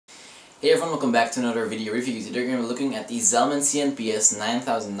Hey everyone, welcome back to another video review. Today we're going to be looking at the Zalman CNPS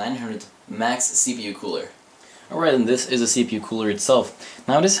 9900 Max CPU cooler. Alright, and this is a CPU cooler itself.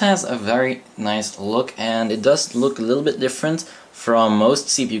 Now this has a very nice look, and it does look a little bit different from most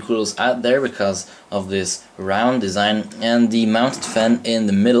CPU coolers out there because of this round design and the mounted fan in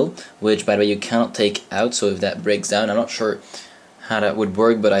the middle, which by the way you cannot take out, so if that breaks down, I'm not sure how that would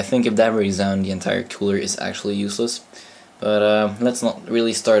work, but I think if that breaks down the entire cooler is actually useless. But let's not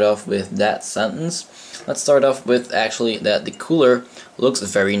really start off with that sentence. Let's start off with actually that the cooler looks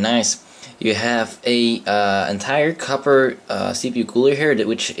very nice. You have a entire copper CPU cooler here,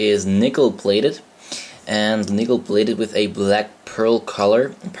 which is nickel plated, and nickel plated with a black pearl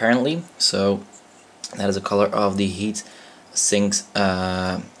color apparently. So that is the color of the heat sinks,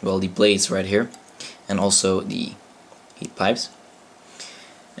 well, the blades right here, and also the heat pipes.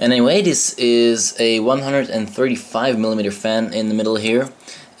 Anyway, this is a 135mm fan in the middle here,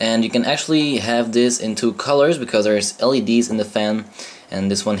 and you can actually have this in two colors because there's LEDs in the fan, and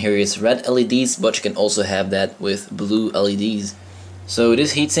this one here is red LEDs, but you can also have that with blue LEDs. So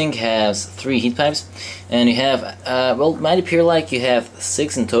this heatsink has 3 heat pipes, and you have, well, it might appear like you have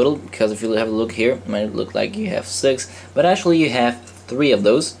 6 in total, because if you have a look here, it might look like you have 6, but actually you have 3 of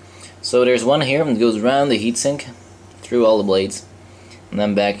those. So there's one here that goes around the heatsink through all the blades, and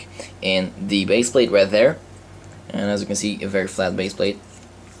then back in the base plate right there, and as you can see, a very flat base plate.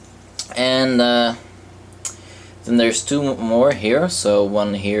 And then there's 2 more here, so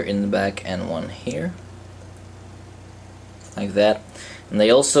one here in the back and one here, like that. And they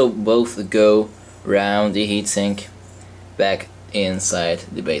also both go round the heatsink back inside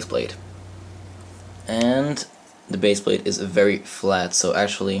the base plate. And the base plate is very flat, so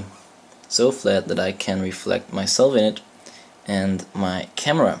actually so flat that I can reflect myself in it and my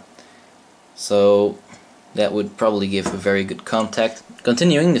camera, so that would probably give a very good contact.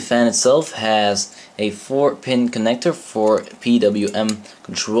 Continuing, the fan itself has a 4-pin connector for PWM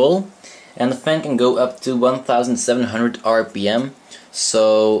control, and the fan can go up to 1700 RPM,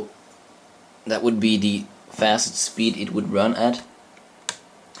 so that would be the fastest speed it would run at.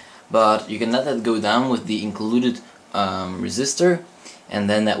 But you can let that go down with the included resistor, and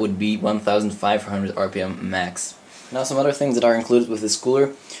then that would be 1500 RPM max. Now, some other things that are included with this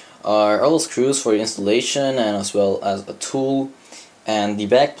cooler are all the screws for the installation, and as well as a tool, and the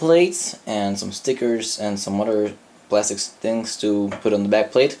back plates, and some stickers, and some other plastic things to put on the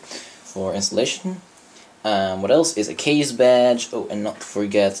back plate for installation. What else is a case badge? Oh, and not to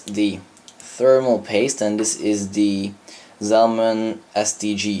forget the thermal paste, and this is the Zalman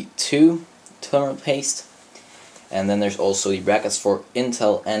STG2 thermal paste. And then there's also the brackets for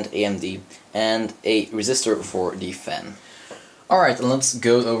Intel and AMD, and a resistor for the fan. Alright, and let's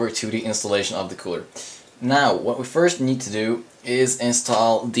go over to the installation of the cooler. Now, what we first need to do is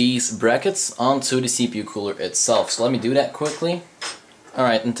install these brackets onto the CPU cooler itself. So let me do that quickly.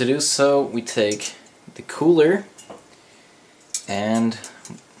 Alright, and to do so, we take the cooler, and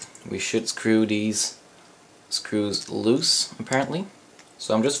we should screw these screws loose, apparently.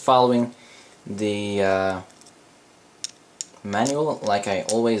 So I'm just following the manual like I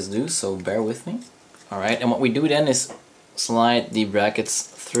always do, so bear with me. Alright, and what we do then is slide the brackets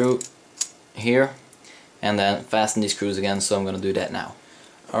through here and then fasten these screws again, so I'm gonna do that now.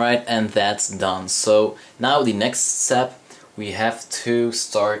 Alright, and that's done. So now the next step, we have to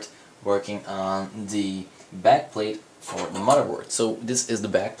start working on the back plate for the motherboard. So this is the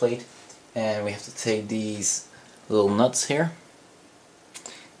back plate, and we have to take these little nuts here.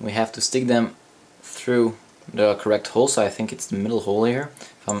 We have to stick them through the correct hole, so I think it's the middle hole here.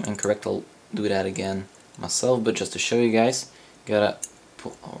 If I'm incorrect, I'll do that again myself, but just to show you guys, you gotta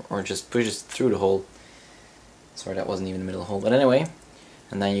pull, or just push it through the hole. Sorry, that wasn't even the middle hole, but anyway.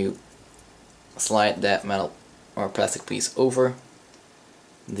 And then you slide that metal or plastic piece over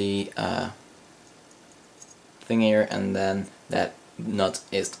the thing here, and then that nut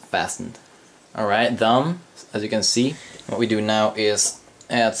is fastened. Alright, done. As you can see, what we do now is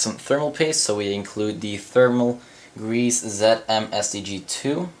add some thermal paste, so we include the Thermal Grease ZM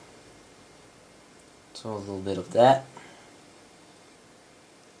STG2. So a little bit of that.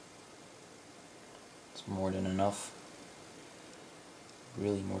 It's more than enough.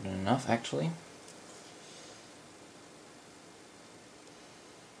 Really more than enough, actually.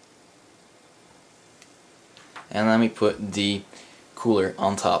 And let me put the cooler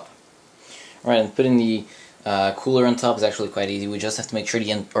on top. Alright, and putting the cooler on top is actually quite easy. We just have to make sure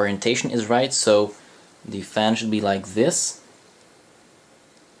the orientation is right, so the fan should be like this,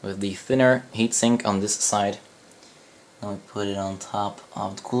 with the thinner heatsink on this side. Now we put it on top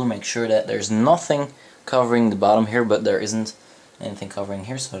of the cooler, make sure that there's nothing covering the bottom here, but there isn't anything covering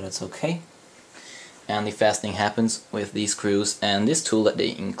here, so that's okay. And the fastening happens with these screws and this tool that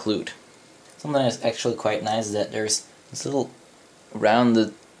they include. Something that's actually quite nice is that there's this little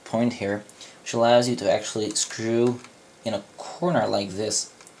rounded point here which allows you to actually screw in a corner like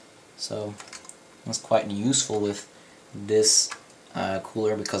this. So that's quite useful with this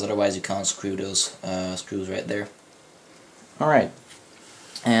cooler, because otherwise you can't screw those screws right there. Alright,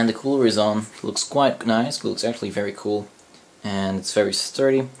 and the cooler is on. Looks quite nice, looks actually very cool, and it's very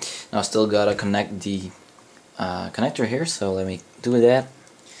sturdy. Now I still gotta connect the connector here, so let me do that.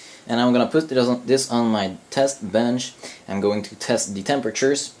 And I'm gonna put this on my test bench. I'm going to test the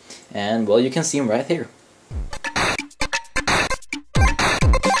temperatures, and well, you can see them right here.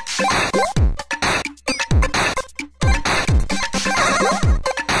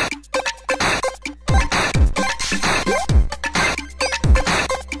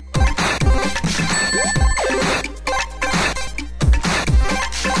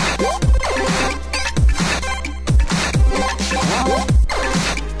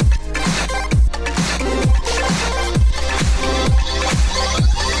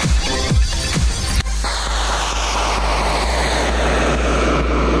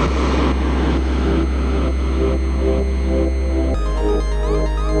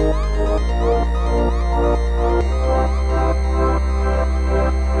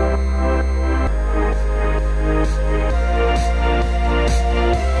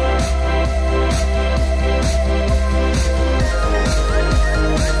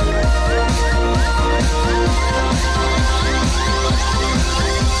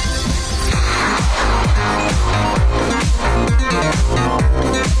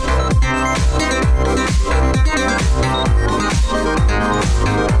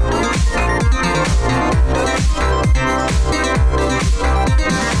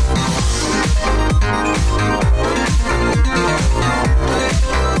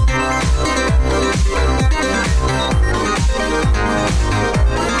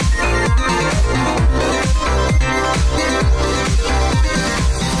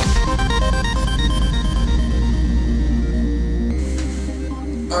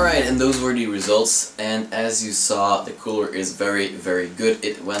 Alright, and those were the results, and as you saw, the cooler is very good.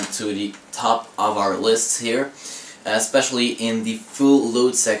 It went to the top of our lists here, especially in the full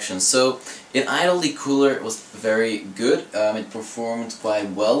load section. So in idle, the cooler was very good. It performed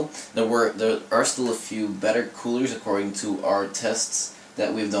quite well. There are still a few better coolers according to our tests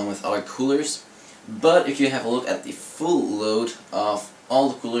that we've done with other coolers, but if you have a look at the full load of all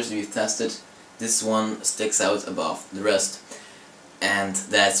the coolers that we've tested, this one sticks out above the rest. And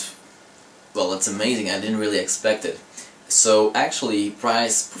that's amazing. I didn't really expect it. So actually,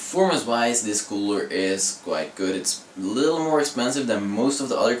 performance wise, this cooler is quite good. It's a little more expensive than most of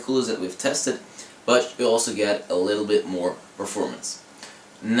the other coolers that we've tested, but you also get a little bit more performance.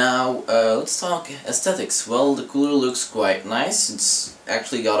 Now let's talk aesthetics. Well, the cooler looks quite nice. It's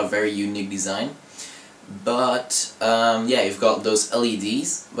actually got a very unique design. But yeah, you've got those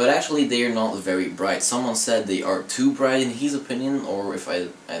LEDs, but actually they are not very bright. Someone said they are too bright in his opinion, or if I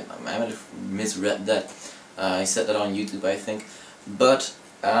might have misread that. He said that on YouTube, I think. But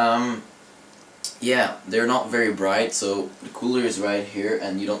yeah, they're not very bright, so the cooler is right here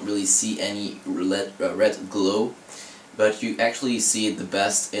and you don't really see any red glow, but you actually see it the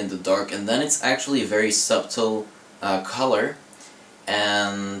best in the dark, and then it's actually a very subtle color.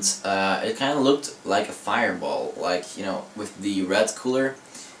 And it kind of looked like a fireball, like, you know, with the red cooler.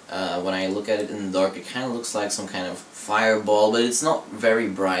 When I look at it in the dark, it kind of looks like some kind of fireball, but it's not very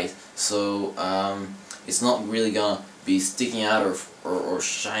bright, so it's not really gonna be sticking out or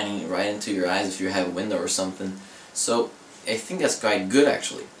shining right into your eyes if you have a window or something. So I think that's quite good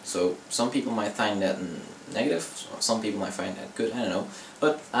actually. So some people might find that negative, some people might find that good, I don't know,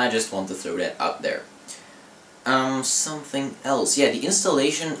 but I just want to throw that out there. Something else. Yeah, the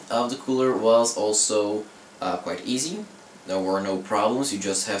installation of the cooler was also quite easy. There were no problems. You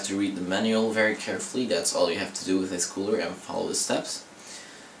just have to read the manual very carefully. That's all you have to do with this cooler, and follow the steps.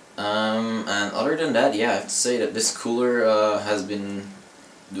 And other than that, yeah, I have to say that this cooler has been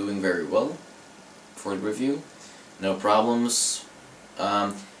doing very well for the review. No problems.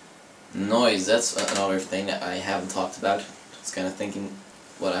 Noise, that's another thing that I haven't talked about. Just kind of thinking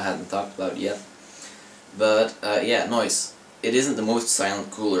what I hadn't talked about yet. But yeah, noise. It isn't the most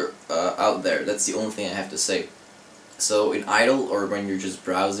silent cooler out there. That's the only thing I have to say. So in idle, or when you're just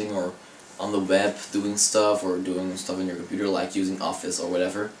browsing or on the web doing stuff, or doing stuff on your computer like using Office or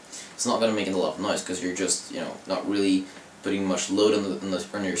whatever, it's not going to make a lot of noise because you're just, you know, not really putting much load on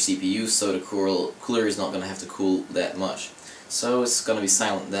your CPU, so the cooler is not going to have to cool that much. So it's going to be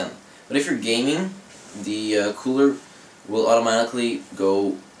silent then. But if you're gaming, the cooler will automatically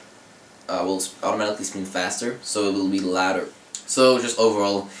go will automatically spin faster, so it will be louder. So just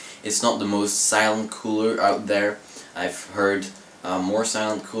overall, it's not the most silent cooler out there. I've heard more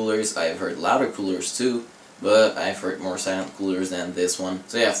silent coolers, I've heard louder coolers too, but I've heard more silent coolers than this one.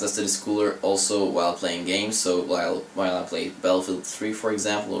 So yeah, I've tested this cooler also while playing games, so while I play Battlefield 3 for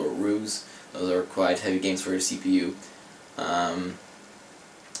example, or Ruse. Those are quite heavy games for the CPU.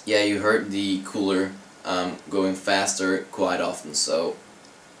 Yeah, you heard the cooler going faster quite often, so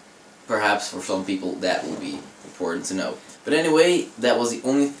perhaps for some people that will be important to know. But anyway, that was the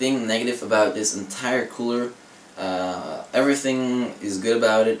only thing negative about this entire cooler. Everything is good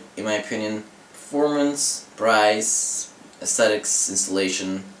about it, in my opinion. Performance, price, aesthetics,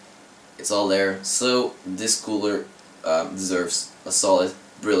 installation, it's all there. So this cooler deserves a solid,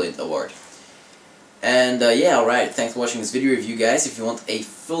 brilliant award. And yeah, alright, thanks for watching this video review, guys. If you want a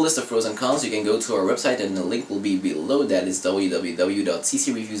full list of pros and cons, you can go to our website and the link will be below. That is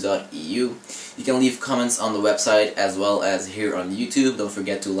www.CCReviews.eu. You can leave comments on the website as well as here on YouTube. Don't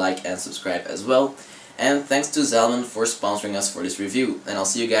forget to like and subscribe as well. And thanks to Zalman for sponsoring us for this review. And I'll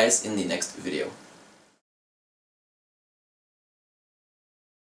see you guys in the next video.